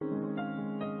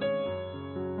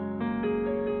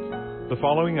The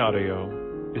following audio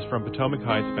is from Potomac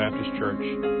Heights Baptist Church,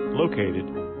 located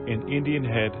in Indian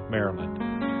Head, Maryland.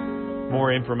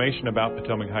 More information about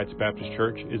Potomac Heights Baptist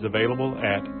Church is available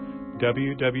at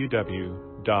www.phbc.com.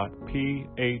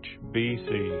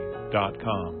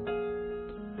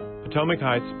 Potomac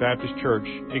Heights Baptist Church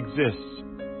exists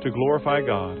to glorify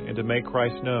God and to make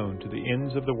Christ known to the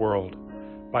ends of the world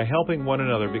by helping one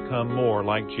another become more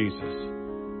like Jesus.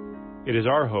 It is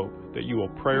our hope that you will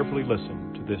prayerfully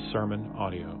listen to this sermon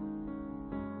audio.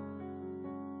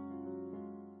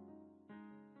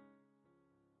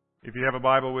 If you have a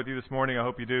Bible with you this morning, I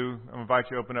hope you do. I invite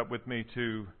you to open up with me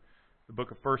to the book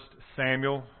of 1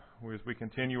 Samuel as we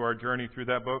continue our journey through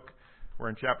that book. We're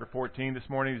in chapter 14 this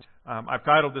morning. I've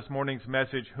titled this morning's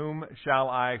message, Whom Shall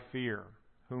I Fear?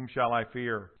 Whom shall I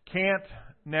fear? Can't,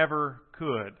 never,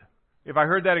 could. If I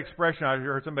heard that expression, I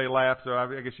heard somebody laugh, so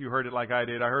I guess you heard it like I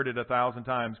did. I heard it 1,000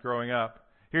 times growing up.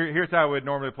 Here's how it would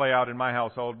normally play out in my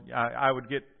household. I would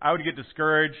get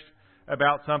discouraged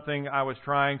about something I was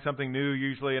trying, something new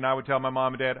usually, and I would tell my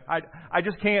mom and dad, I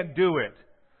just can't do it.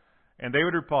 And they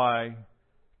would reply,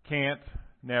 can't,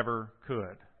 never,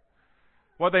 could.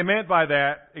 What they meant by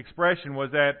that expression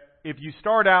was that if you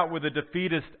start out with a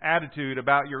defeatist attitude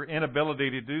about your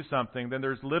inability to do something, then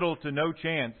there's little to no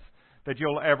chance that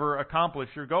you'll ever accomplish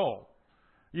your goal.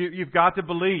 You've got to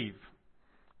believe.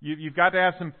 You've got to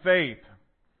have some faith.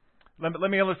 Let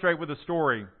me illustrate with a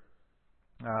story.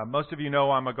 Most of you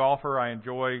know I'm a golfer. I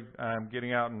enjoy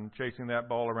getting out and chasing that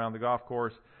ball around the golf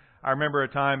course. I remember a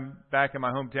time back in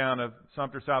my hometown of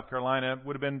Sumter, South Carolina.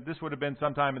 This would have been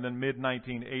sometime in the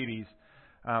mid-1980s.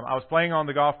 I was playing on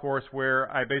the golf course where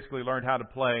I basically learned how to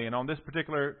play. And on this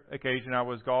particular occasion, I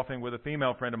was golfing with a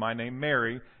female friend of mine named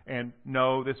Mary. And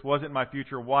no, this wasn't my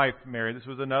future wife, Mary. This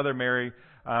was another Mary,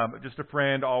 just a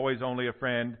friend, always only a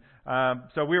friend.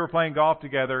 So we were playing golf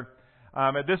together.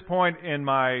 At this point in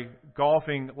my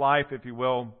golfing life, if you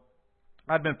will,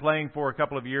 I'd been playing for a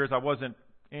couple of years. I wasn't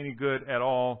any good at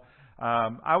all.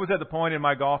 I was at the point in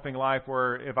my golfing life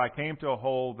where if I came to a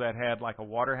hole that had like a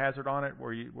water hazard on it,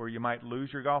 where you might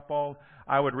lose your golf ball,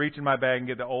 I would reach in my bag and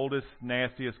get the oldest,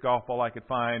 nastiest golf ball I could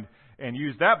find and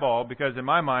use that ball, because in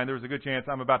my mind there was a good chance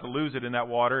I'm about to lose it in that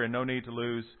water, and no need to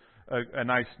lose a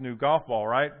nice new golf ball,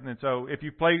 right? And so if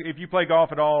you play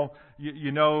golf at all,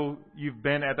 you know you've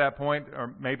been at that point,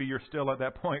 or maybe you're still at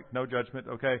that point. No judgment,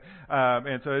 okay?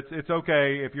 And so it's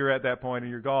okay if you're at that point in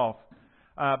your golf.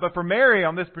 But for Mary,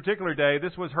 on this particular day,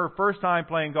 this was her first time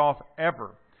playing golf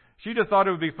ever. She just thought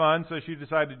it would be fun, so she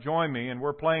decided to join me. And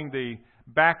we're playing the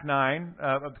back nine,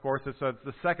 of course. It's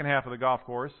the second half of the golf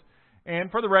course.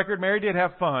 And for the record, Mary did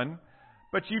have fun,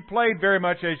 but she played very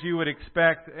much as you would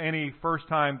expect any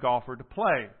first-time golfer to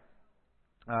play.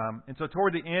 And so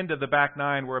toward the end of the back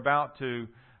nine, we're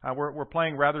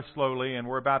playing rather slowly, and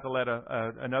we're about to let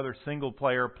another single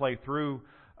player play through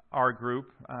our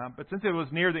group. But since it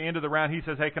was near the end of the round, he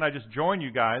says, hey, can I just join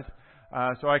you guys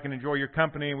so I can enjoy your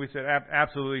company? And we said,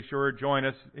 absolutely, sure, join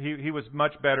us. He was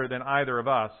much better than either of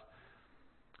us.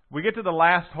 We get to the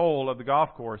last hole of the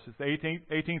golf course. It's the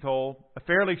 18th hole, a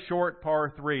fairly short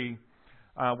par 3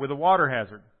 with a water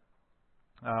hazard.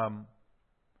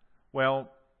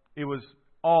 Well, it was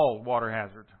all water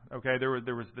hazard. Okay, there were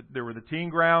the teeing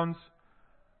grounds.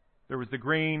 There was the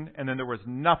green, and then there was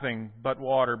nothing but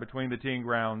water between the teeing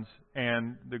grounds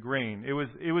and the green. It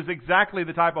was exactly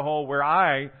the type of hole where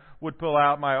I would pull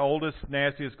out my oldest,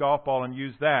 nastiest golf ball and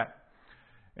use that.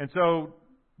 And so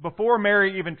before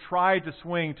Mary even tried to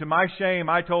swing, to my shame,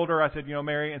 I told her, I said,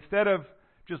 Mary, instead of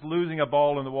just losing a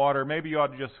ball in the water, maybe you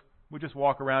ought to we'll just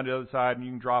walk around the other side and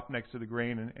you can drop next to the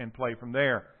green and play from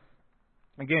there.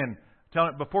 Again,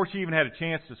 before she even had a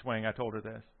chance to swing, I told her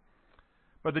this.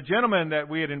 But the gentleman that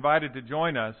we had invited to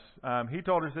join us, he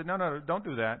told her, he said, no, don't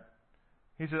do that.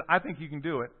 He said, I think you can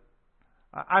do it.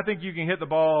 I think you can hit the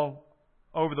ball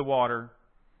over the water.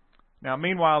 Now,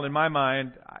 meanwhile, in my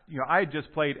mind, I had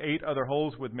just played 8 other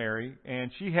holes with Mary,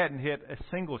 and she hadn't hit a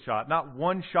single shot, not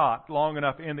one shot long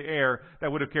enough in the air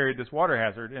that would have carried this water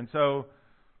hazard. And so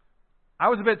I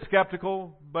was a bit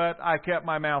skeptical, but I kept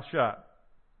my mouth shut.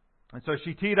 And so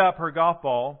she teed up her golf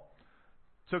ball,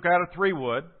 took out a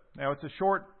 3-wood. Now, it's a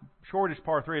shortish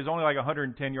par 3. It's only like a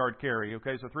 110-yard carry.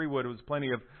 Okay, so 3-wood was plenty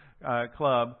of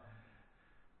club.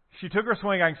 She took her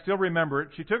swing. I can still remember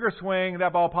it. She took her swing.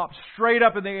 That ball popped straight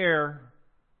up in the air,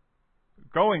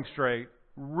 going straight,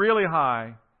 really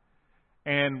high.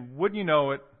 And wouldn't you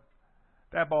know it,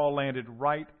 that ball landed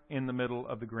right in the middle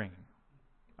of the green.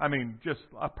 I mean, just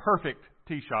a perfect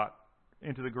tee shot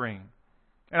into the green.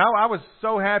 And I was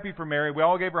so happy for Mary. We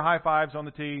all gave her high fives on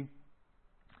the tee.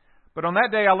 But on that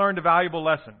day, I learned a valuable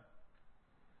lesson.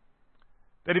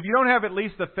 that if you don't have at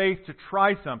least the faith to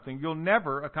try something, you'll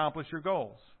never accomplish your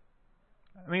goals.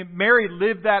 I mean, Mary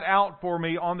lived that out for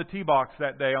me on the tee box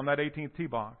that day, on that 18th tee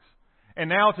box. And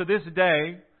now to this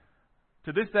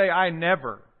day, I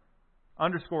never,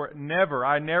 underscore it, never,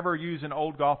 I never use an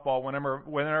old golf ball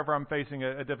whenever I'm facing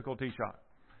a difficult tee shot.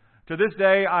 To this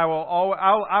day, I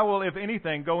will, if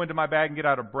anything, go into my bag and get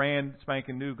out a brand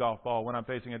spanking new golf ball when I'm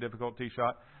facing a difficult tee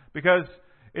shot, because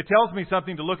it tells me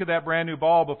something to look at that brand new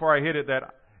ball before I hit it, that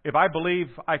if I believe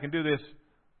I can do this,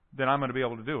 then I'm going to be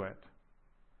able to do it.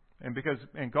 And because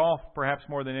in golf, perhaps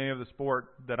more than any other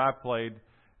sport that I've played,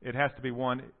 it has to be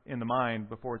won in the mind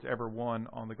before it's ever won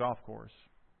on the golf course.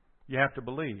 You have to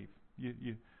believe.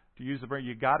 To use the word,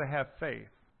 you got to have faith.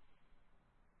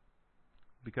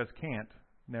 Because can't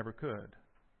never could.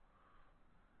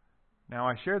 Now,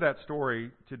 I share that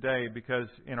story today because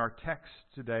in our text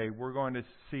today, we're going to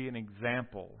see an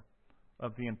example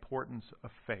of the importance of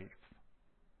faith,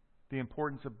 the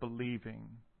importance of believing.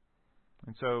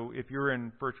 And so, if you're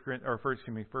in 1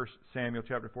 Samuel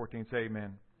chapter 14, say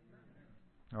amen.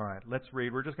 All right, let's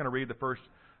read. We're just going to read the first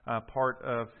part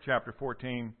of chapter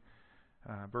 14,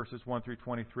 verses 1 through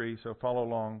 23. So follow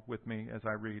along with me as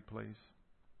I read, please.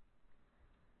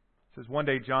 It says, one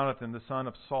day Jonathan, the son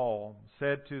of Saul,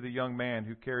 said to the young man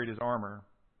who carried his armor,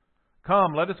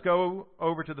 "Come, let us go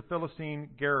over to the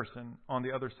Philistine garrison on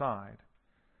the other side."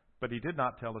 But he did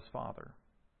not tell his father.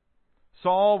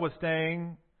 Saul was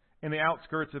staying in the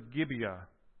outskirts of Gibeah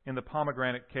in the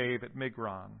pomegranate cave at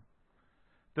Migron.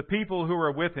 The people who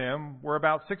were with him were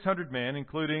about 600 men,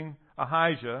 including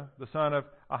Ahijah, the son of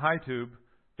Ahitub,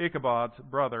 Ichabod's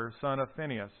brother, son of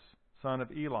Phinehas, son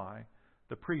of Eli,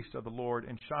 the priest of the Lord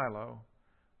in Shiloh,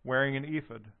 wearing an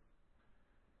ephod.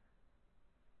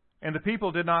 And the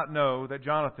people did not know that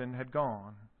Jonathan had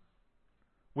gone.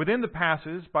 Within the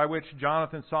passes by which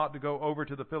Jonathan sought to go over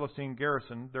to the Philistine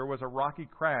garrison, there was a rocky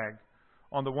crag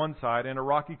on the one side and a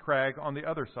rocky crag on the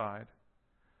other side.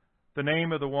 The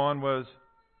name of the one was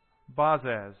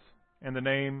Bozez, and the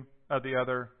name of the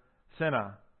other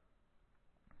Seneh.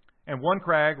 And one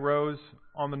crag rose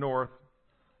on the north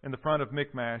in the front of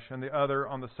Michmash, and the other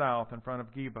on the south in front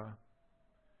of Geba.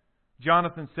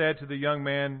 Jonathan said to the young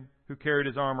man who carried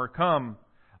his armor, "Come,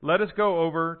 let us go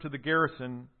over to the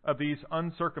garrison of these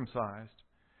uncircumcised.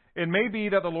 It may be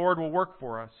that the Lord will work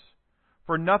for us,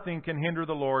 for nothing can hinder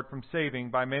the Lord from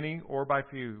saving by many or by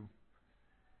few."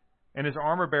 And his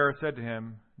armor-bearer said to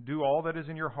him, "Do all that is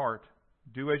in your heart.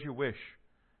 Do as you wish.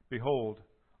 Behold,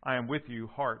 I am with you,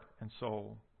 heart and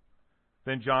soul."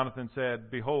 Then Jonathan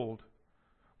said, "Behold,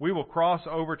 we will cross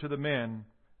over to the men,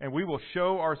 and we will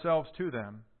show ourselves to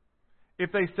them.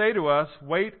 If they say to us,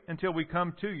 'Wait until we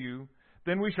come to you,'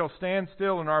 then we shall stand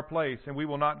still in our place, and we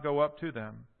will not go up to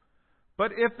them.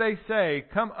 But if they say,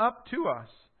 'Come up to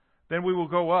us,' then we will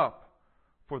go up,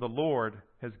 for the Lord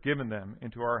has given them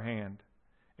into our hand,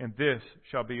 and this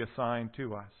shall be a sign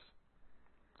to us."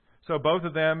 So both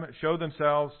of them showed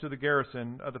themselves to the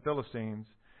garrison of the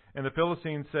Philistines, and the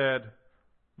Philistines said,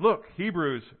 "Look,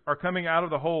 Hebrews are coming out of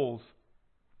the holes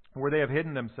where they have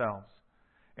hidden themselves."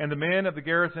 And the men of the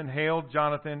garrison hailed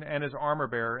Jonathan and his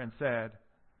armor-bearer and said,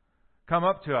 "Come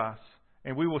up to us,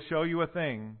 and we will show you a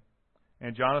thing."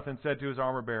 And Jonathan said to his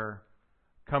armor-bearer,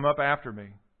 "Come up after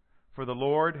me, for the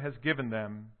Lord has given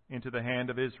them into the hand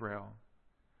of Israel."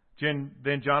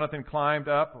 Then Jonathan climbed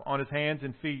up on his hands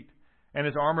and feet, and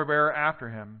his armor-bearer after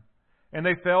him. And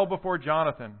they fell before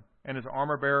Jonathan, and his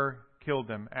armor-bearer killed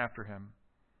them after him.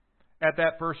 At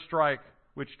that first strike,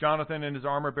 which Jonathan and his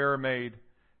armor-bearer made,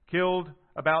 killed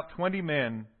about 20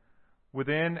 men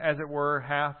within, as it were,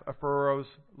 half a furrow's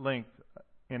length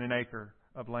in an acre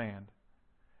of land.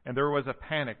 And there was a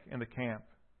panic in the camp,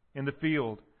 in the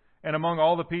field, and among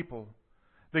all the people.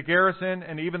 The garrison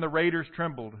and even the raiders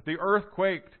trembled. The earth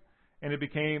quaked, and it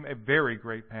became a very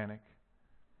great panic.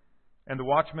 And the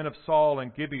watchmen of Saul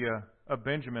and Gibeah of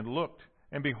Benjamin looked,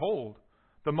 and behold,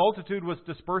 the multitude was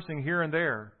dispersing here and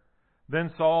there.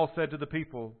 Then Saul said to the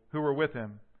people who were with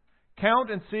him,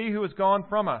 "Count and see who has gone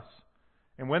from us."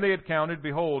 And when they had counted,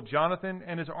 behold, Jonathan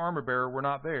and his armor-bearer were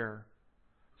not there.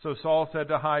 So Saul said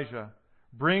to Ahijah,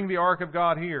 "Bring the ark of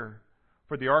God here."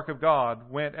 For the ark of God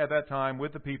went at that time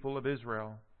with the people of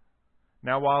Israel.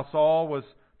 Now while Saul was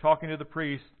talking to the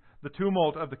priest, the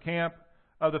tumult of the camp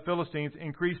of the Philistines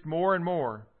increased more and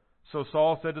more. So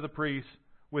Saul said to the priest,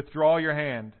 "Withdraw your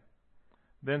hand."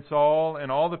 Then Saul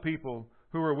and all the people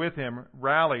who were with him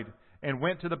rallied and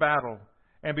went to the battle.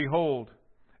 And behold,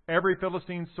 every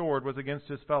Philistine sword was against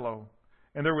his fellow,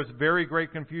 and there was very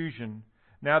great confusion.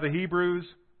 Now the Hebrews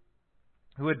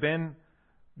who had been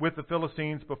with the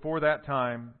Philistines before that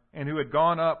time, and who had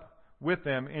gone up with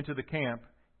them into the camp,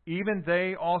 even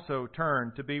they also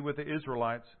turned to be with the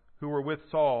Israelites who were with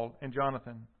Saul and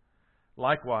Jonathan.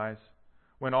 Likewise,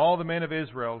 when all the men of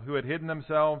Israel who had hidden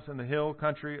themselves in the hill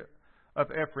country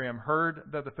of Ephraim heard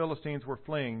that the Philistines were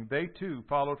fleeing, they too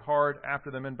followed hard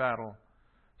after them in battle.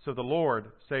 So the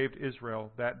Lord saved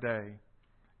Israel that day,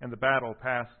 and the battle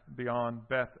passed beyond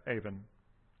Beth Aven.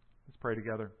 Let's pray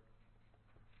together.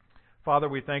 Father,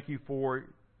 we thank you for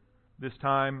this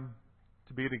time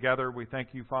to be together. We thank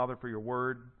you, Father, for your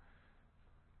word.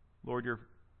 Lord,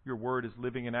 your word is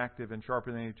living and active and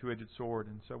sharper than any two-edged sword.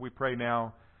 And so we pray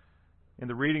now in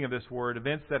the reading of this word,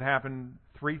 events that happened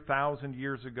 3,000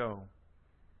 years ago,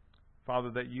 Father,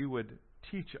 that you would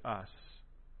teach us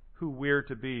who we're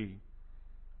to be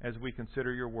as we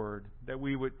consider your word, that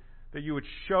you would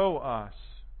show us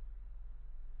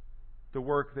the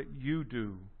work that you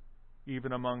do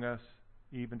even among us,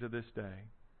 even to this day.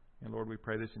 And Lord, we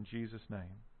pray this in Jesus' name.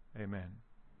 Amen.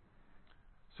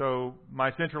 So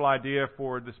my central idea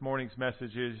for this morning's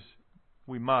message is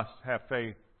we must have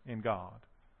faith in God.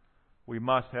 We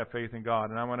must have faith in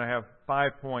God. And I want to have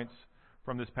 5 points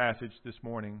from this passage this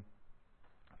morning.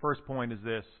 First point is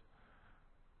this: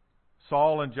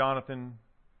 Saul and Jonathan,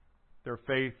 their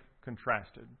faith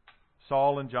contrasted.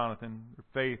 Saul and Jonathan, their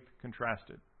faith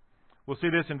contrasted. We'll see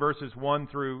this in verses 1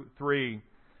 through 3.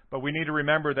 But we need to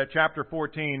remember that chapter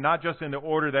 14, not just in the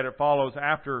order that it follows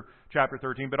after chapter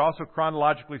 13, but also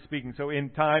chronologically speaking. So in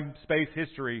time, space,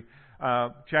 history,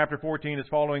 chapter 14 is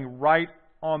following right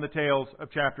on the tails of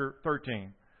chapter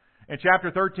 13. And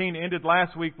chapter 13 ended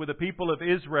last week with the people of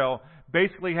Israel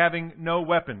basically having no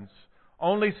weapons.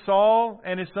 Only Saul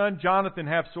and his son Jonathan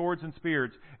have swords and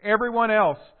spears. Everyone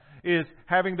else is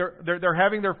having they're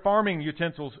having their farming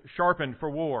utensils sharpened for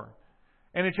war.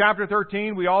 And in chapter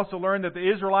 13, we also learn that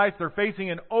the Israelites, they're facing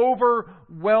an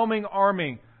overwhelming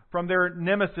army from their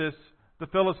nemesis, the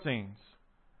Philistines.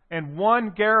 And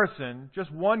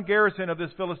just one garrison of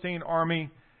this Philistine army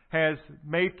has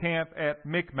made camp at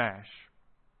Michmash.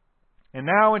 And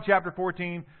now in chapter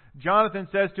 14, Jonathan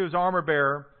says to his armor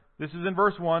bearer, this is in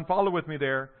verse 1, follow with me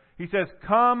there. He says,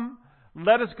 "Come,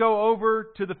 let us go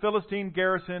over to the Philistine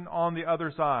garrison on the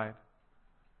other side."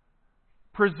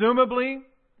 Presumably,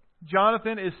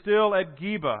 Jonathan is still at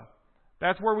Geba.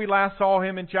 That's where we last saw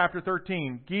him in chapter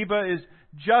 13. Geba is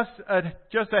just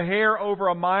a hair over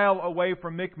a mile away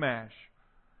from Michmash.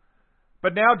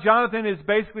 But now Jonathan is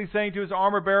basically saying to his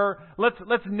armor bearer,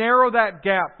 let's narrow that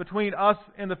gap between us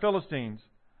and the Philistines.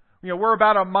 We're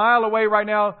about a mile away right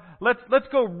now. Let's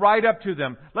go right up to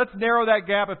them. Let's narrow that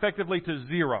gap effectively to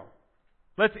 0.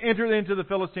 Let's enter into the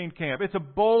Philistine camp. It's a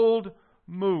bold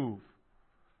move.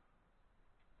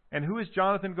 And who is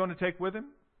Jonathan going to take with him?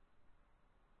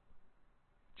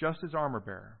 Just his armor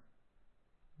bearer.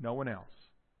 No one else.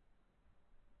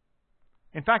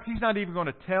 In fact, he's not even going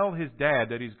to tell his dad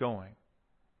that he's going.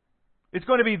 It's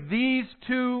going to be these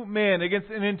 2 men against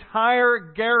an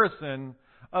entire garrison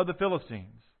of the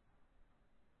Philistines.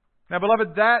 Now,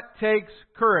 beloved, that takes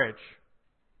courage.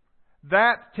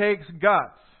 That takes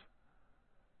guts.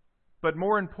 But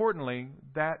more importantly,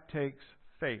 that takes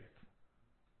faith.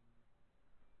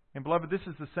 And beloved, this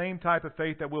is the same type of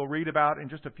faith that we'll read about in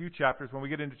just a few chapters. When we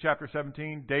get into chapter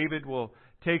 17, David will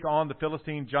take on the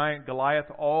Philistine giant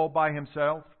Goliath all by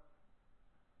himself.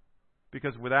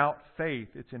 Because without faith,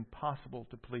 it's impossible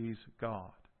to please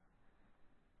God.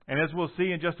 And as we'll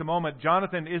see in just a moment,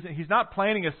 Jonathan he's not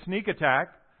planning a sneak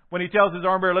attack when he tells his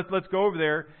armor bearer, let's go over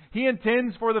there. He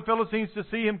intends for the Philistines to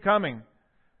see him coming.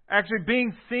 Actually,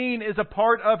 being seen is a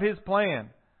part of his plan.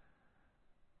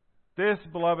 This,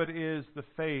 beloved, is the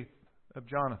faith of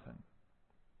Jonathan.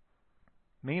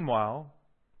 Meanwhile,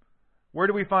 where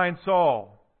do we find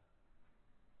Saul?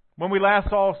 When we last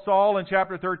saw Saul in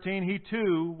chapter 13, he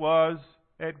too was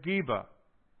at Geba,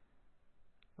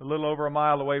 a little over a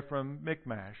mile away from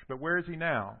Michmash. But where is he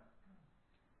now?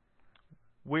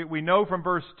 We know from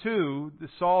verse 2 that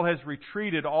Saul has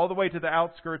retreated all the way to the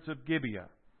outskirts of Gibeah.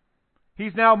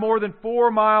 He's now more than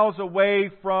 4 miles away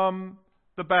from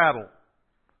the battle.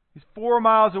 He's 4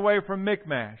 miles away from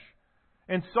Michmash.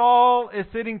 And Saul is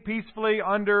sitting peacefully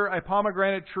under a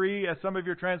pomegranate tree, as some of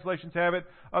your translations have it.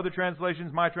 Other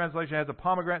translations, my translation has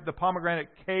the pomegranate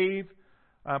cave,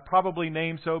 probably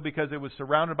named so because it was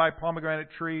surrounded by pomegranate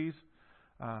trees.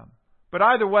 But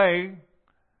either way,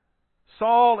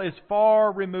 Saul is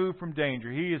far removed from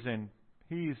danger.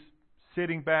 He's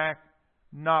sitting back,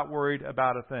 not worried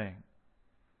about a thing.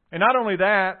 And not only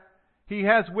that, he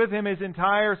has with him his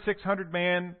entire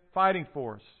 600-man fighting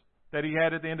force that he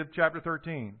had at the end of chapter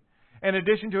 13. In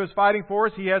addition to his fighting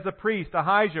force, he has a priest,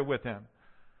 Ahijah, with him.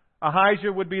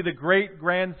 Ahijah would be the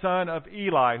great-grandson of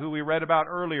Eli, who we read about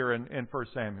earlier in 1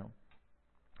 Samuel.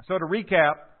 So to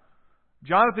recap,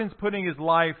 Jonathan's putting his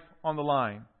life on the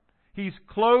line. He's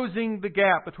closing the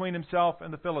gap between himself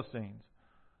and the Philistines,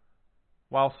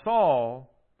 while Saul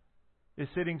is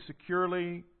sitting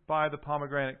securely by the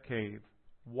pomegranate cave,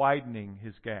 widening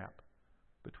his gap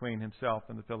between himself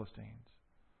and the Philistines.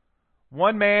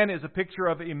 One man is a picture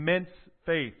of immense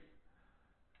faith,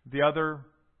 the other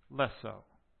less so.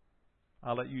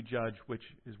 I'll let you judge which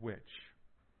is which.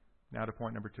 Now to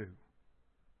point number 2.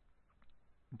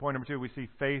 In point number 2, we see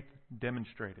faith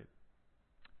demonstrated.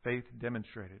 Faith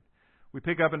demonstrated. We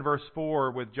pick up in verse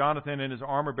 4 with Jonathan and his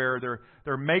armor bearer.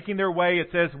 They're making their way, it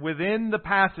says, within the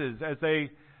passes as they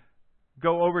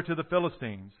go over to the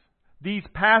Philistines. These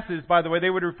passes, by the way, they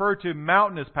would refer to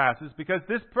mountainous passes because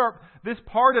this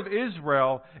part of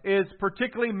Israel is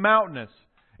particularly mountainous.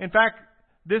 In fact,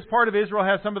 this part of Israel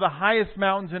has some of the highest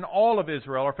mountains in all of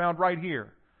Israel are found right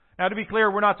here. Now, to be clear,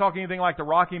 we're not talking anything like the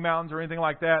Rocky Mountains or anything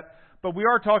like that, but we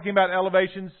are talking about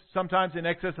elevations sometimes in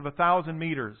excess of 1,000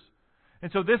 meters.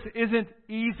 And so this isn't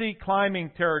easy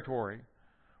climbing territory.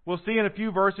 We'll see in a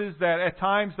few verses that at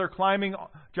times they're climbing,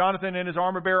 Jonathan and his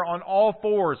armor bearer, on all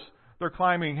fours. They're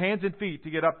climbing hands and feet to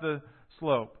get up the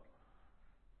slope.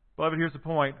 Beloved, here's the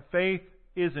point. Faith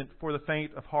isn't for the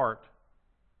faint of heart.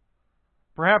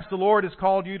 Perhaps the Lord has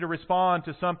called you to respond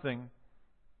to something,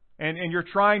 and you're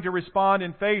trying to respond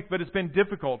in faith, but it's been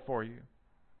difficult for you.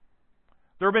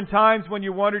 There have been times when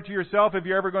you wondered to yourself if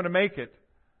you're ever going to make it.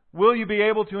 Will you be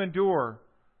able to endure?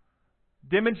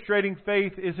 Demonstrating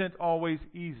faith isn't always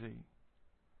easy.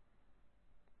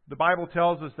 The Bible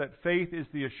tells us that faith is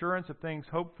the assurance of things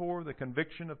hoped for, the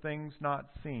conviction of things not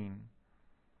seen.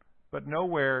 But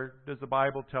nowhere does the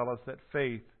Bible tell us that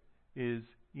faith is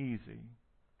easy.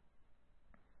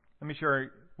 Let me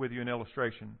share with you an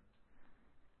illustration.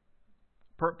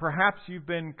 Perhaps you've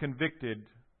been convicted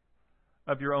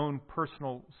of your own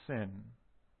personal sin.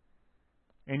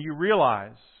 And you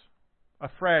realize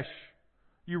afresh,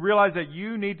 you realize that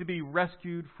you need to be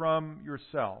rescued from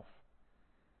yourself.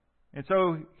 And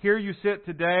so here you sit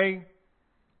today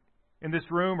in this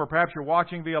room, or perhaps you're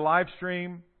watching via live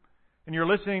stream, and you're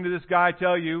listening to this guy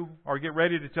tell you, or get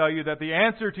ready to tell you, that the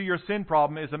answer to your sin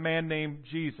problem is a man named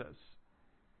Jesus.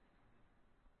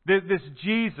 This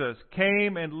Jesus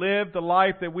came and lived the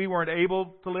life that we weren't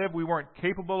able to live, we weren't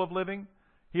capable of living.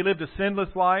 He lived a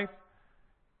sinless life.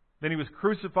 Then He was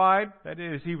crucified, that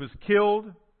is, He was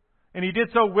killed. And He did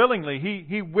so willingly.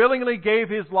 He willingly gave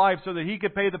His life so that He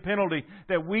could pay the penalty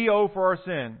that we owe for our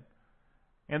sin.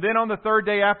 And then on the third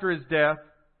day after His death,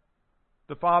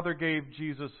 the Father gave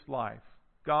Jesus life.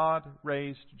 God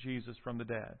raised Jesus from the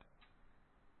dead.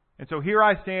 And so here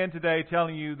I stand today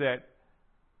telling you that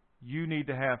you need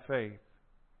to have faith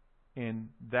in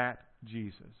that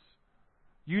Jesus.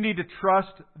 You need to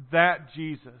trust that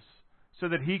Jesus so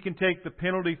that He can take the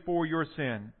penalty for your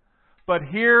sin. But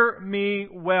hear me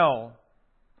well.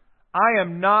 I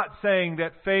am not saying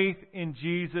that faith in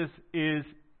Jesus is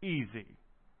easy.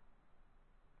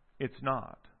 It's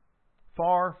not.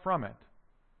 Far from it.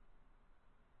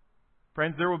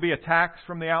 Friends, there will be attacks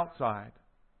from the outside.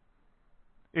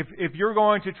 If you're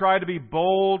going to try to be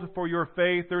bold for your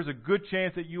faith, there's a good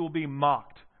chance that you will be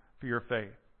mocked for your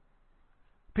faith.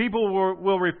 People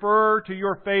will refer to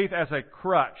your faith as a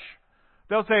crutch.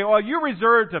 They'll say, "Oh, you're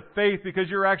reserved to faith because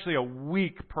you're actually a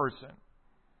weak person."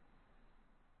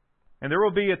 And there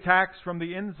will be attacks from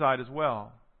the inside as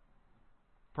well.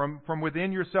 From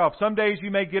within yourself. Some days you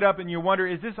may get up and you wonder,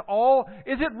 is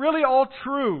it really all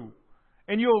true?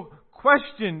 And you'll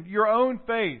question your own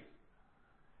faith.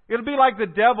 It'll be like the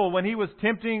devil when he was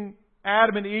tempting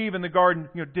Adam and Eve in the garden.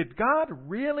 Did God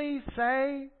really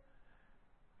say?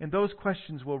 And those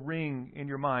questions will ring in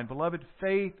your mind. Beloved,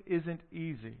 faith isn't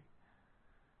easy.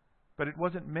 But it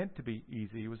wasn't meant to be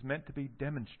easy. It was meant to be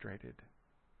demonstrated.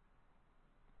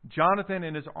 Jonathan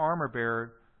and his armor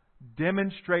bearer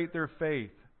demonstrate their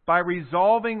faith by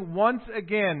resolving once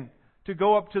again to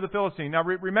go up to the Philistine. Now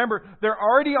remember, they're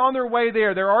already on their way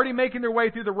there. They're already making their way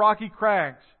through the rocky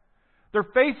crags. They're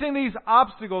facing these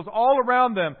obstacles all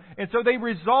around them. And so they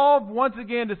resolve once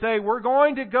again to say, we're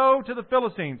going to go to the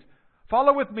Philistines.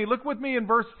 Follow with me. Look with me in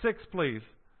verse 6, please.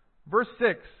 Verse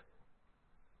 6.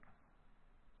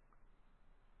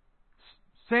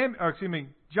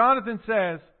 Jonathan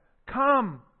says,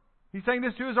 "Come." He's saying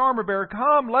this to his armor bearer.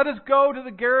 "Come, let us go to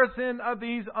the garrison of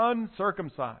these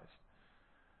uncircumcised."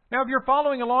 Now, if you're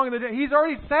following along in he's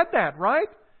already said that, right?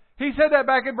 He said that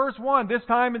back in verse 1. This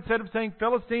time, instead of saying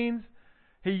Philistines,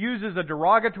 he uses a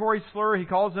derogatory slur. He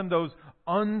calls them those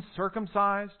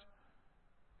uncircumcised.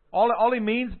 All he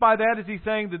means by that is he's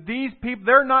saying that these people,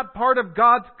 they're not part of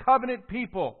God's covenant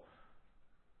people.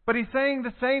 But he's saying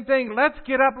the same thing. Let's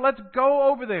get up. Let's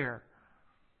go over there.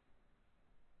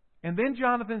 And then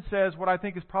Jonathan says what I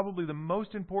think is probably the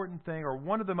most important thing, or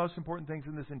one of the most important things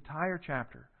in this entire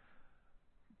chapter.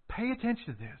 Pay attention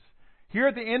to this. Here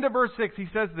at the end of verse 6, he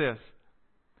says this.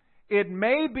 It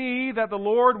may be that the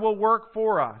Lord will work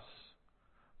for us,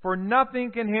 for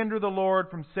nothing can hinder the Lord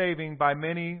from saving by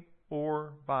many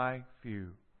or by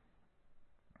few.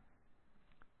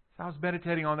 As I was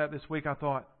meditating on that this week, I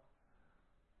thought,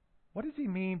 what does he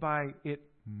mean by it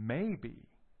may be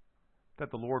that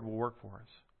the Lord will work for us?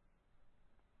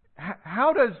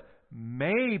 How does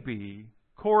maybe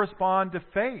correspond to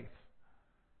faith?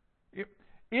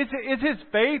 Is his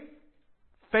faith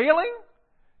failing?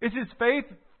 Is his faith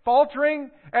faltering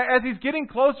as he's getting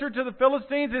closer to the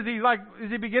Philistines?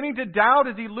 Is he beginning to doubt?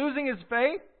 Is he losing his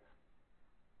faith?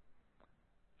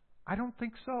 I don't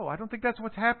think so. I don't think that's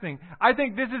what's happening. I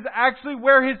think this is actually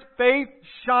where his faith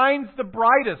shines the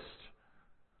brightest.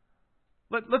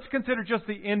 Let's consider just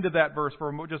the end of that verse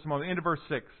for just a moment. End of verse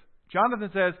 6. Jonathan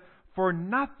says, for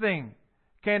nothing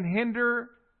can hinder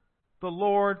the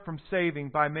Lord from saving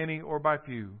by many or by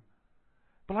few.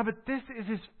 Beloved, this is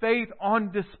his faith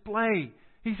on display.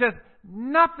 He says,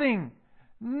 nothing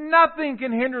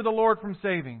can hinder the Lord from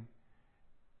saving.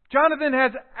 Jonathan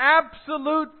has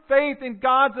absolute faith in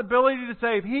God's ability to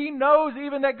save. He knows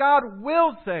even that God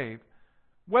will save,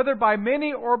 whether by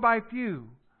many or by few.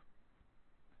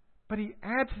 But he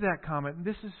adds to that comment, and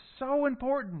this is so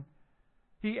important.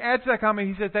 He adds to that comment,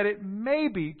 he says that it may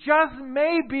be, just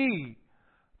may be,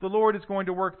 the Lord is going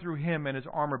to work through him and his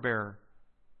armor bearer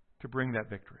to bring that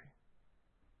victory.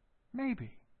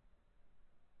 Maybe.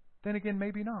 Then again,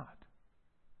 maybe not.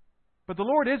 But the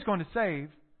Lord is going to save.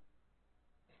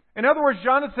 In other words,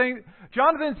 Jonathan's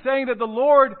saying that the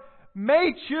Lord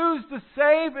may choose to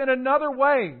save in another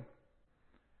way.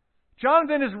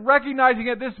 Jonathan is recognizing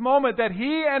at this moment that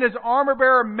he and his armor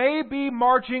bearer may be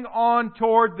marching on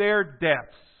toward their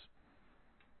deaths.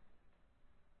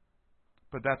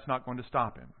 But that's not going to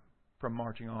stop him from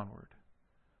marching onward,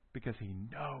 because he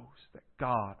knows that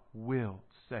God will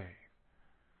save.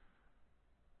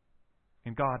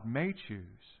 And God may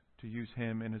choose to use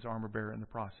him and his armor bearer in the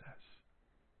process.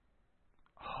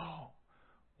 Oh,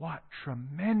 what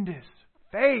tremendous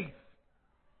faith!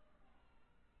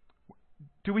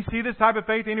 Do we see this type of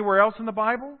faith anywhere else in the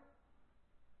Bible?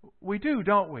 We do,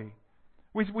 don't we?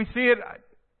 We see it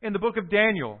in the book of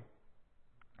Daniel.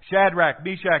 Shadrach,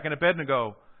 Meshach, and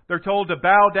Abednego. They're told to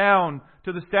bow down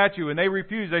to the statue, and they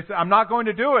refuse. They say, I'm not going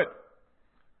to do it.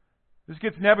 This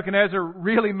gets Nebuchadnezzar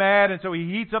really mad, and so he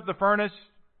heats up the furnace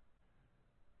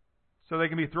so they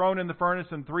can be thrown in the furnace,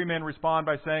 and three men respond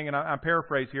by saying, and I'm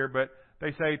paraphrasing here, but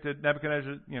they say to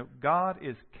Nebuchadnezzar, God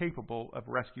is capable of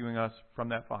rescuing us from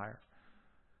that fire.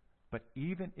 But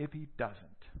even if he doesn't,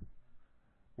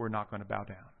 we're not going to bow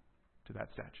down to that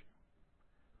statue.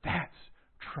 That's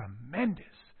tremendous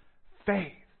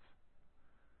faith.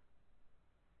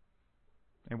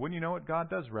 And wouldn't you know it, God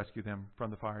does rescue them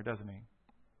from the fire, doesn't he?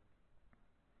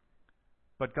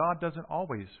 But God doesn't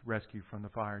always rescue from the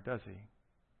fire, does he?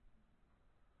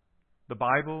 The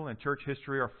Bible and church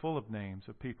history are full of names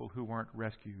of people who weren't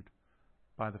rescued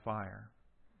by the fire.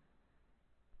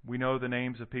 We know the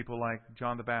names of people like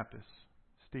John the Baptist,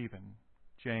 Stephen,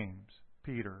 James,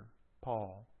 Peter,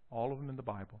 Paul, all of them in the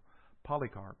Bible.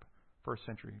 Polycarp, first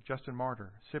century. Justin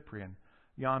Martyr, Cyprian,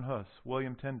 Jan Hus,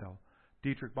 William Tyndale,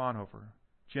 Dietrich Bonhoeffer,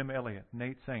 Jim Elliot,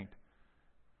 Nate Saint.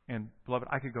 And, beloved,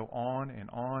 I could go on and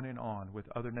on and on with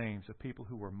other names of people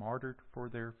who were martyred for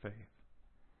their faith.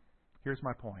 Here's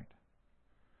my point.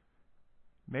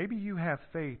 Maybe you have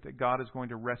faith that God is going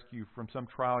to rescue you from some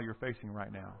trial you're facing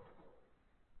right now.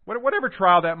 Whatever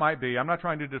trial that might be. I'm not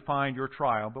trying to define your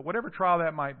trial, but whatever trial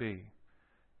that might be.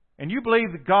 And you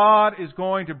believe that God is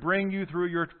going to bring you through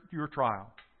your trial.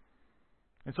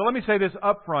 And so let me say this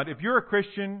up front. If you're a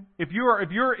Christian, if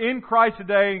you're in Christ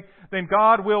today, then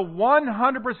God will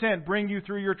 100% bring you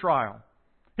through your trial.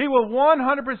 He will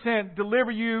 100%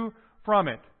 deliver you from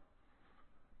it.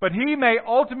 But He may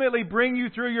ultimately bring you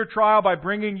through your trial by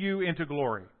bringing you into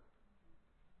glory.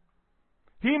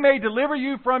 He may deliver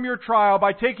you from your trial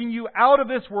by taking you out of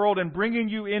this world and bringing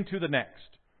you into the next.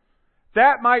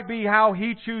 That might be how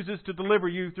He chooses to deliver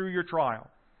you through your trial.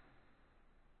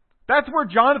 That's where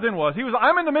Jonathan was.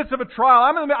 I'm in the midst of a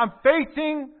trial. I'm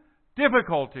facing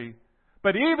difficulty.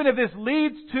 But even if this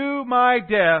leads to my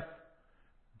death,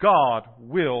 God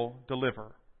will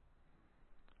deliver.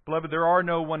 Beloved, there are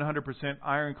no 100%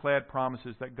 ironclad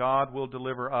promises that God will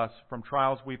deliver us from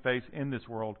trials we face in this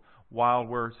world while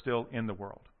we're still in the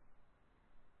world.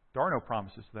 There are no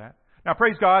promises to that. Now,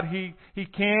 praise God, He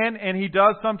can and He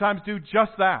does sometimes do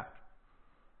just that.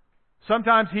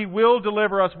 Sometimes He will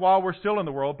deliver us while we're still in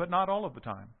the world, but not all of the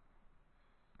time.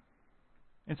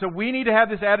 And so we need to have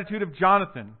this attitude of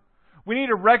Jonathan. We need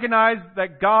to recognize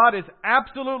that God is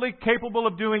absolutely capable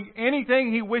of doing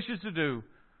anything He wishes to do.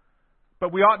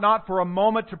 But we ought not for a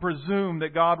moment to presume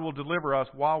that God will deliver us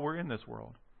while we're in this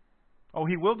world. Oh,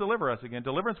 He will deliver us again.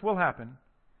 Deliverance will happen.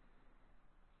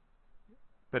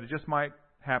 But it just might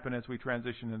happen as we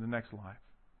transition into the next life.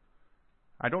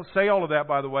 I don't say all of that,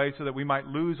 by the way, so that we might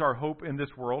lose our hope in this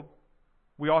world.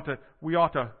 We ought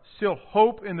to still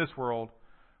hope in this world.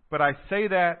 But I say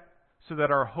that so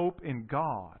that our hope in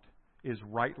God is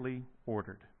rightly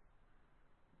ordered.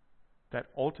 That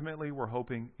ultimately we're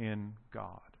hoping in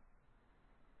God.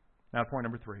 Now, point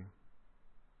number 3.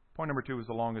 Point number 2 is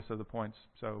the longest of the points,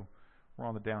 so we're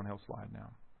on the downhill slide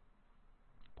now.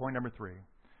 Point number 3.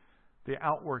 The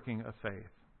outworking of faith.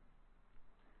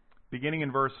 Beginning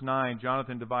in verse 9,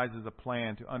 Jonathan devises a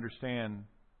plan to understand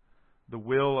the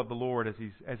will of the Lord as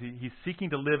he's seeking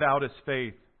to live out his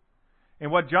faith. And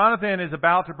what Jonathan is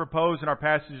about to propose in our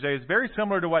passage today is very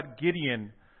similar to what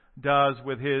Gideon does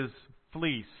with his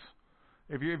fleece.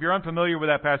 If you're unfamiliar with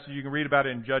that passage, you can read about it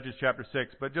in Judges chapter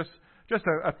 6. But just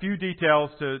a few details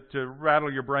to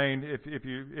rattle your brain. If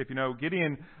you know,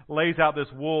 Gideon lays out this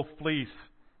wool fleece,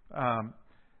 and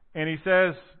he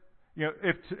says, you know,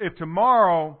 if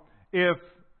tomorrow, if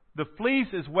the fleece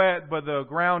is wet, but the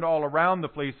ground all around the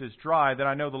fleece is dry, then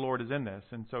I know the Lord is in this.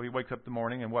 And so he wakes up in the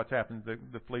morning, and what's happened?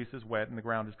 The fleece is wet and the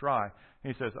ground is dry.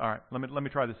 And he says, all right, let me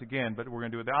try this again, but we're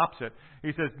going to do it the opposite.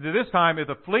 He says, this time, if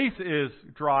the fleece is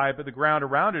dry, but the ground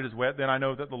around it is wet, then I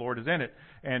know that the Lord is in it.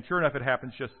 And sure enough, it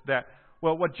happens just that.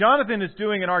 Well, what Jonathan is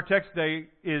doing in our text today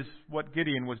is what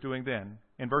Gideon was doing then.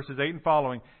 In verses 8 and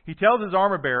following, he tells his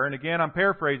armor bearer, and again I'm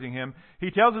paraphrasing him,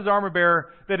 he tells his armor bearer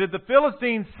that if the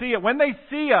Philistines see it, when they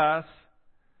see us,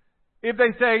 if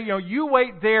they say, you know, you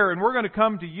wait there and we're going to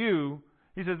come to you,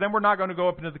 he says, then we're not going to go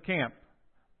up into the camp.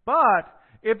 But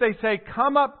if they say,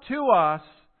 come up to us,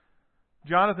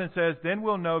 Jonathan says, then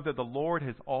we'll know that the Lord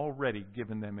has already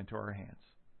given them into our hands.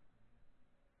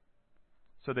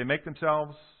 So they make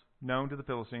themselves known to the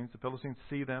Philistines. The Philistines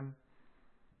see them.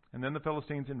 And then the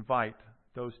Philistines invite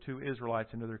those 2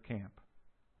 Israelites into their camp.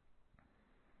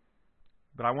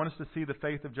 But I want us to see the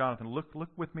faith of Jonathan. Look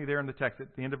with me there in the text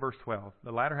at the end of verse 12.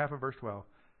 The latter half of verse 12.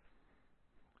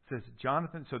 It says,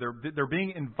 Jonathan, so they're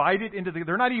being invited into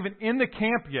they're not even in the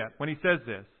camp yet when he says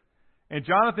this. And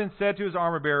Jonathan said to his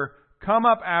armor bearer, come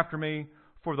up after me,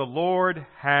 for the Lord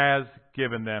has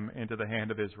given them into the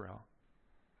hand of Israel.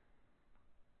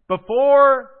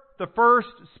 Before the first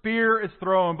spear is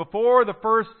thrown, before the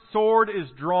first sword is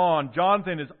drawn,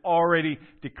 Jonathan is already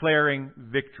declaring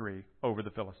victory over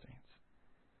the Philistines.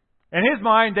 In his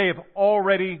mind, they have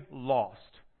already lost.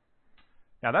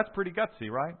 Now, that's pretty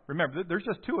gutsy, right? Remember, there's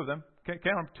just 2 of them. Count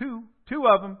them, two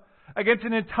of them against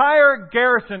an entire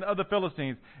garrison of the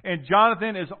Philistines. And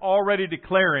Jonathan is already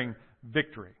declaring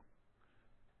victory.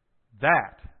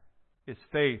 That is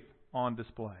faith on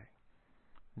display.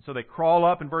 And so they crawl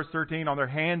up in verse 13 on their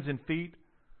hands and feet.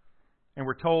 And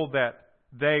we're told that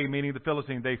they, meaning the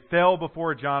Philistines, they fell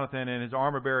before Jonathan and his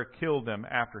armor bearer killed them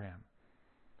after him.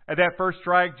 At that first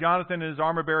strike, Jonathan and his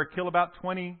armor bearer kill about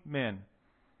 20 men.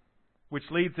 Which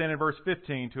leads then in verse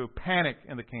 15 to a panic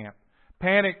in the camp.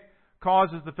 Panic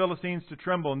causes the Philistines to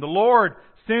tremble. And the Lord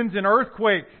sends an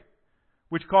earthquake,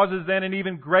 which causes then an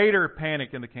even greater panic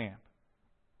in the camp.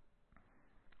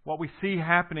 What we see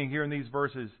happening here in these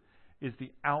verses is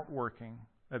the outworking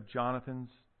of Jonathan's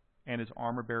and his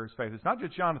armor bearer's faith. It's not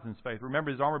just Jonathan's faith. Remember,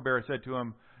 his armor bearer said to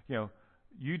him, you know,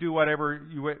 you do whatever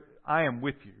I am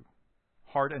with you,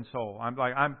 heart and soul.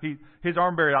 His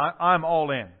armor bearer, I'm all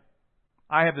in.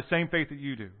 I have the same faith that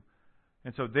you do.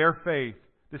 And so their faith,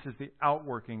 this is the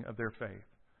outworking of their faith.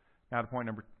 Now to point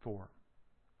number 4.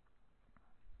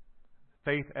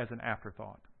 Faith as an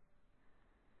afterthought.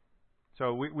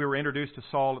 So we were introduced to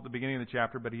Saul at the beginning of the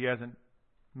chapter, but he hasn't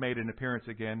made an appearance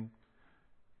again.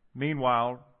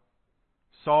 Meanwhile,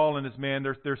 Saul and his men,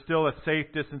 they're still a safe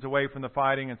distance away from the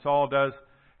fighting, and Saul does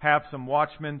have some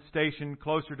watchmen stationed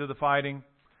closer to the fighting.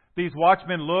 These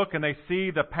watchmen look and they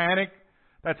see the panic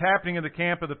that's happening in the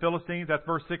camp of the Philistines. That's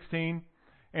verse 16.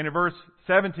 And in verse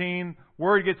 17,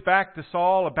 word gets back to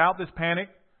Saul about this panic,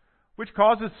 which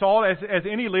causes Saul, as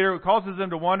any leader, it causes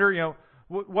them to wonder, you know,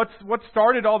 what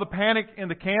started all the panic in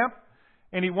the camp?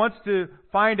 And he wants to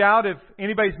find out if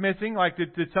anybody's missing. Like,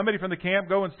 did somebody from the camp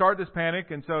go and start this panic?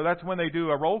 And so that's when they do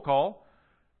a roll call.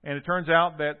 And it turns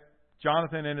out that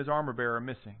Jonathan and his armor bearer are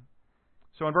missing.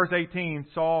 So in verse 18,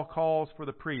 Saul calls for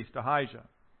the priest, Ahijah.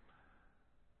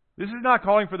 This is not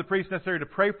calling for the priest necessarily to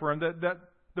pray for him. That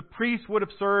the priest would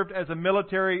have served as a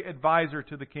military advisor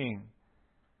to the king.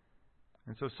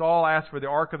 And so Saul asked for the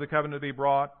Ark of the Covenant to be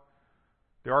brought.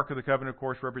 The Ark of the Covenant, of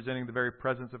course, representing the very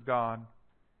presence of God.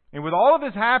 And with all of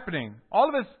this happening,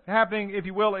 if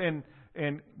you will, in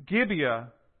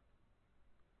Gibeah,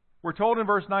 we're told in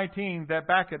verse 19 that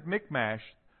back at Michmash,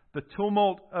 the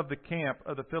tumult of the camp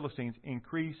of the Philistines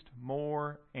increased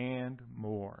more and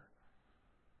more.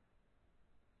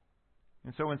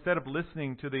 And so instead of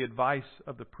listening to the advice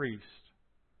of the priest,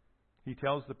 he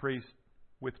tells the priest,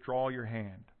 withdraw your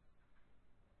hand.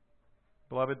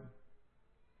 Beloved,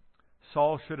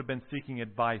 Saul should have been seeking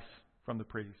advice from the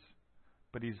priest,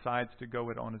 but he decides to go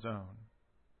it on his own.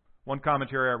 One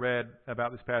commentary I read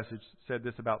about this passage said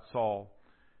this about Saul.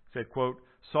 It said, quote,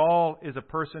 Saul is a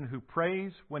person who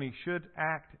prays when he should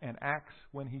act and acts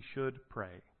when he should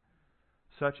pray.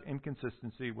 Such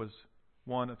inconsistency was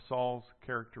one of Saul's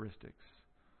characteristics.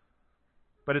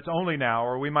 But it's only now,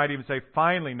 or we might even say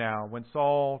finally now, when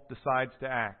Saul decides to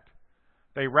act.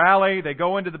 They rally, they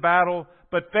go into the battle,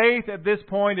 but faith at this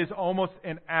point is almost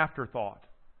an afterthought.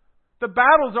 The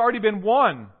battle's already been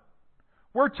won.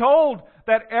 We're told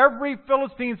that every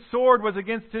Philistine sword was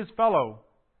against his fellow.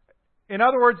 In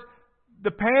other words,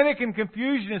 the panic and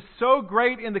confusion is so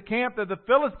great in the camp that the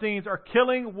Philistines are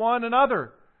killing one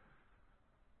another.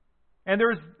 And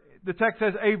the text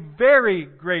says, a very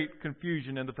great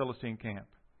confusion in the Philistine camp.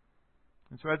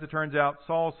 And so as it turns out,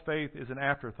 Saul's faith is an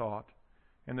afterthought.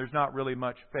 And there's not really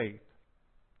much faith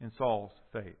in Saul's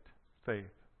faith.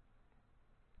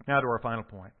 Now to our final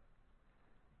point.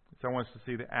 So I want us to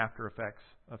see the after effects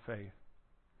of faith.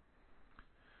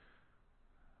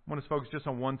 I want us to focus just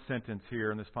on one sentence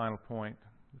here in this final point.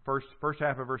 The first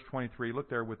half of verse 23. Look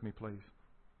there with me, please.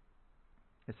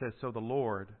 It says, so the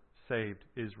Lord saved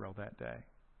Israel that day.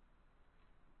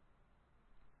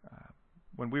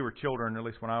 When we were children, at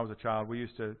least when I was a child, we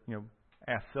used to,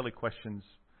 ask silly questions,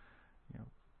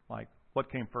 like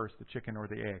what came first, the chicken or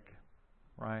the egg,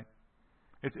 right?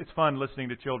 It's fun listening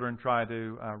to children try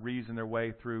to reason their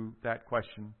way through that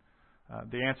question.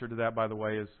 The answer to that, by the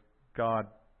way, is God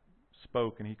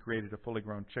spoke and He created a fully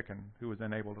grown chicken who was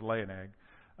then able to lay an egg.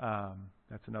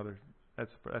 That's another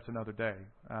day.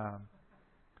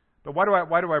 But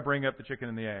why do I bring up the chicken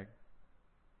and the egg?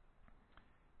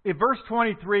 If verse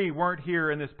 23 weren't here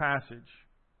in this passage,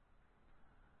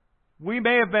 we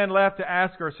may have been left to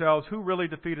ask ourselves, who really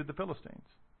defeated the Philistines?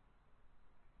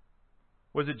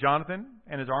 Was it Jonathan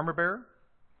and his armor bearer?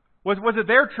 Was it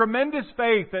their tremendous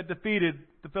faith that defeated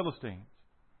the Philistines?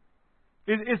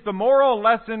 Is the moral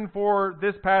lesson for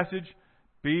this passage,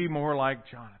 be more like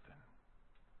Jonathan?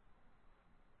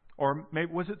 Or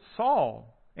maybe was it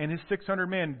Saul and his 600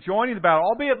 men joining the battle,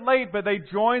 albeit late, but they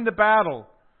joined the battle.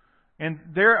 And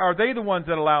are they the ones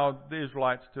that allowed the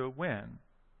Israelites to win?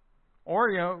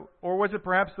 Or was it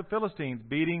perhaps the Philistines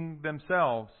beating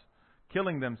themselves,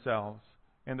 killing themselves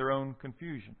in their own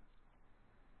confusion?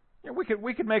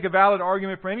 We could make a valid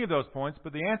argument for any of those points,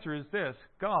 but the answer is this: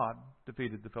 God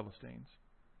defeated the Philistines.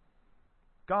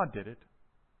 God did it.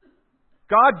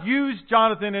 God used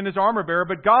Jonathan and his armor bearer,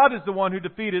 but God is the one who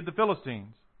defeated the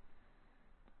Philistines.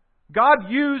 God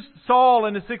used Saul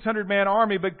and his 600-man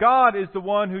army, but God is the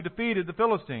one who defeated the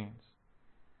Philistines.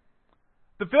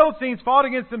 The Philistines fought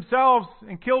against themselves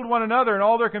and killed one another in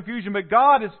all their confusion, but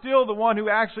God is still the one who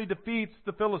actually defeats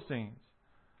the Philistines.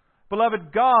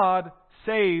 Beloved, God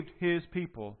saved His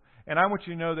people. And I want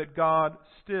you to know that God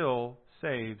still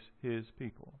saves His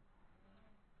people.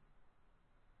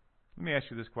 Let me ask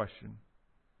you this question.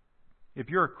 If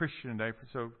you're a Christian today,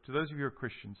 so to those of you who are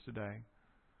Christians today,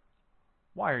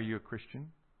 why are you a Christian?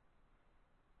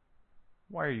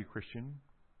 Why are you Christian?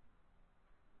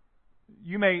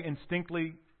 You may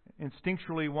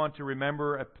instinctually want to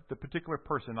remember the particular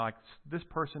person, like this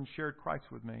person shared Christ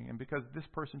with me, and because this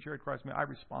person shared Christ with me, I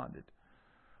responded.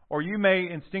 Or you may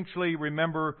instinctually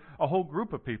remember a whole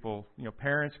group of people,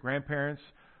 parents, grandparents,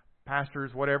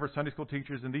 pastors, whatever, Sunday school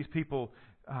teachers, and these people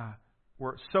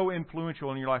were so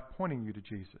influential in your life, pointing you to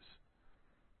Jesus.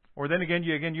 Or then again,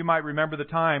 you might remember the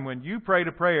time when you prayed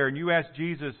a prayer and you asked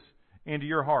Jesus into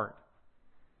your heart.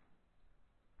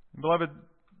 Beloved,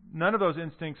 none of those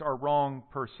instincts are wrong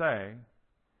per se,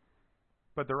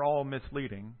 but they're all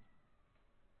misleading.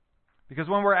 Because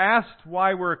when we're asked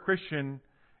why we're a Christian,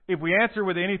 if we answer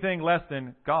with anything less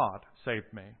than God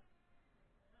saved me,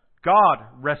 God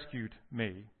rescued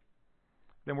me,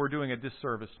 then we're doing a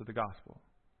disservice to the gospel.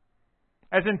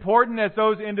 As important as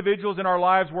those individuals in our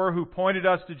lives were who pointed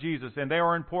us to Jesus, and they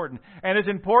are important, and as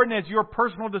important as your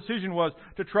personal decision was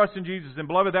to trust in Jesus, and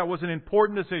beloved, that was an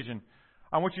important decision.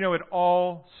 I want you to know it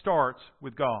all starts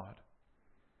with God.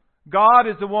 God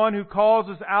is the one who calls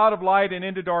us out of light and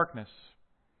into darkness.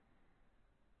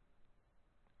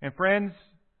 And friends,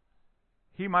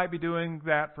 He might be doing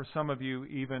that for some of you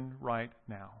even right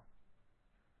now.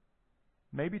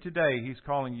 Maybe today He's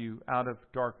calling you out of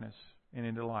darkness and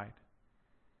into light.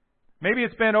 Maybe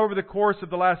it's been over the course of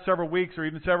the last several weeks or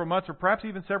even several months or perhaps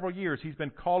even several years. He's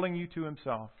been calling you to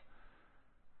Himself.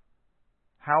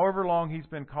 However long He's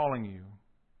been calling you,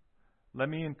 let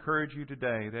me encourage you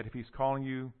today that if He's calling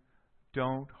you,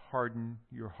 don't harden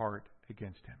your heart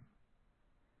against Him.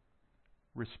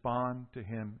 Respond to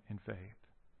Him in faith.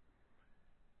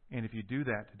 And if you do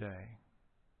that today,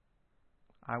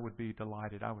 I would be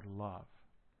delighted. I would love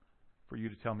for you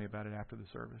to tell me about it after the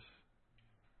service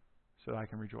so that I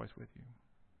can rejoice with you.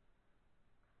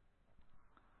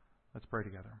 Let's pray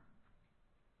together.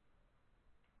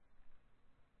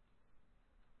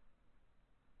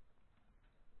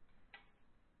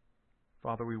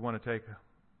 Father, we want to take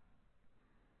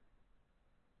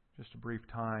just a brief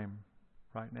time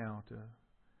right now to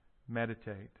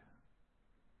meditate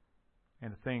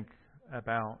and to think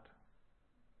about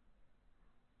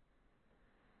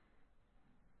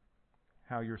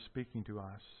how You're speaking to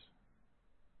us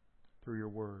through Your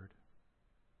Word.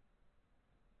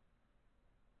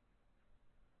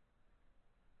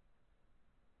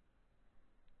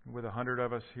 With 100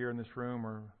 of us here in this room,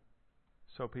 or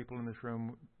so people in this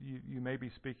room, you may be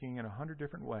speaking in 100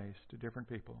 different ways to different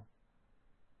people.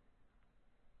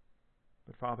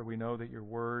 But Father, we know that Your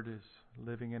Word is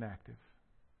living and active.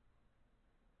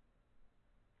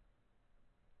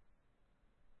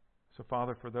 So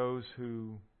Father, for those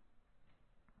who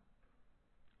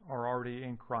are already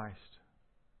in Christ,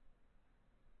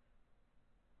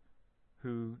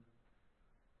 who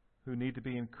need to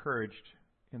be encouraged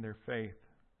in their faith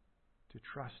to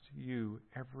trust You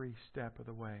every step of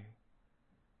the way,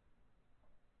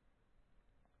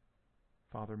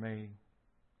 Father, may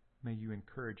You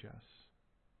encourage us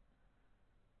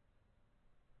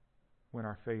when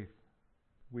our faith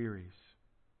wearies.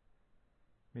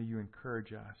 May You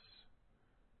encourage us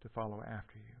to follow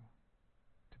after You,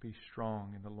 to be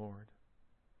strong in the Lord.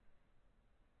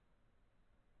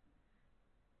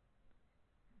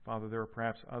 Father, there are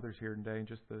perhaps others here today, and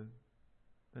just the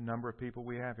number of people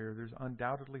we have here, there's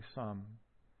undoubtedly some,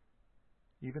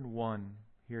 even one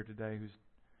here today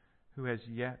who has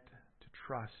yet to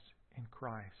trust in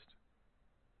Christ.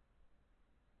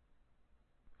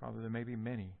 Father, there may be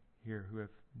many here who have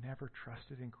never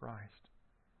trusted in Christ.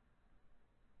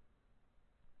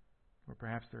 Or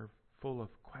perhaps they're full of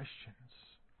questions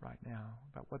right now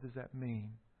about what does that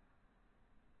mean.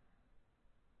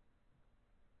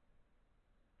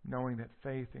 Knowing that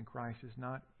faith in Christ is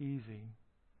not easy,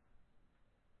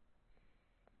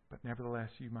 but nevertheless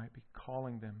You might be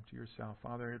calling them to Yourself.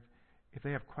 Father, if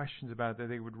they have questions about it, that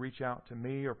they would reach out to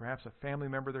me or perhaps a family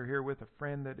member they're here with, a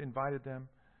friend that invited them,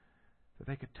 that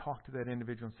they could talk to that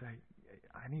individual and say,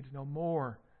 I need to know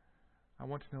more. I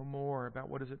want to know more about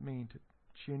what does it mean to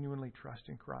genuinely trust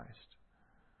in Christ.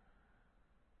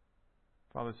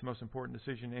 Father, it's the most important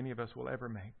decision any of us will ever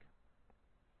make.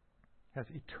 It has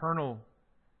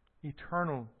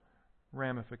eternal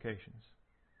ramifications.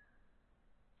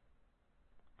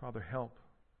 Father, help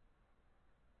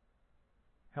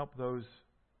those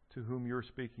to whom You're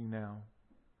speaking now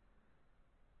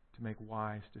to make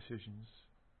wise decisions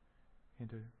and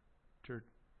to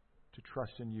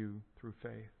trust in You through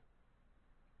faith.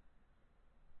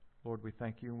 Lord, we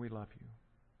thank You and we love You.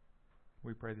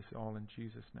 We pray this all in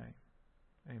Jesus' name.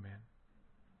 Amen.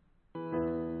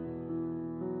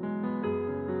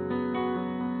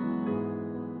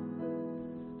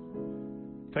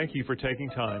 Thank you for taking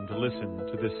time to listen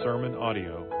to this sermon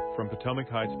audio from Potomac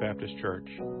Heights Baptist Church.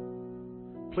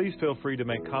 Please feel free to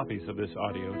make copies of this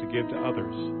audio to give to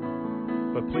others,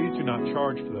 but please do not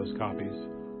charge for those copies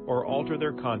or alter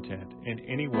their content in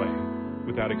any way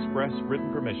without express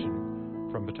written permission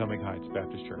from Potomac Heights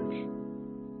Baptist Church.